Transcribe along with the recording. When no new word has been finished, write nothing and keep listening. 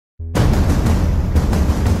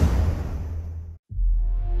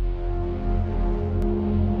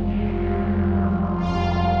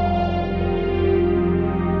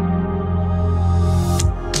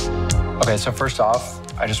so first off,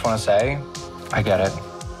 I just want to say, I get it.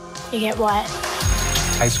 You get what?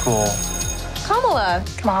 High school.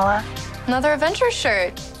 Kamala. Another adventure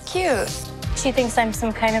shirt. Cute. She thinks I'm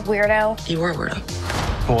some kind of weirdo. You were a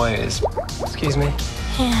weirdo. Boys. Excuse me?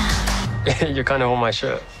 Yeah. You're kind of on my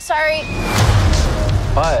shirt. Sorry.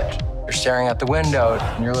 But you're staring out the window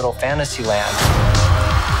in your little fantasy land.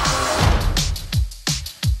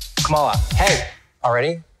 Kamala, hey,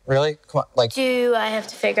 already? Really? Come on, like... Do I have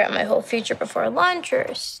to figure out my whole future before lunch, or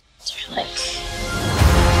is there like...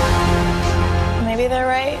 Maybe they're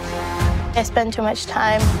right. I spend too much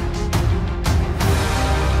time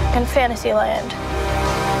in fantasy land.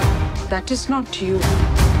 That is not you.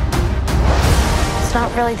 It's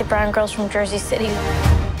not really the brown girls from Jersey City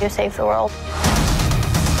who save the world.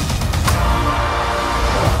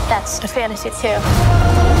 That's a fantasy too.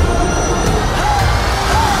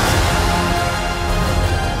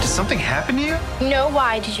 Did something happen to you? No,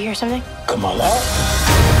 why? Did you hear something? Kamala?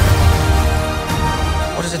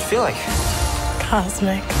 What does it feel like?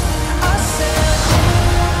 Cosmic.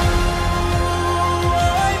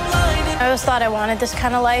 I always thought I wanted this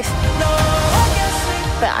kind of life,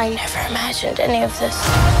 but I never imagined any of this.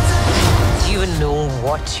 Do you even know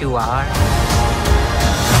what you are?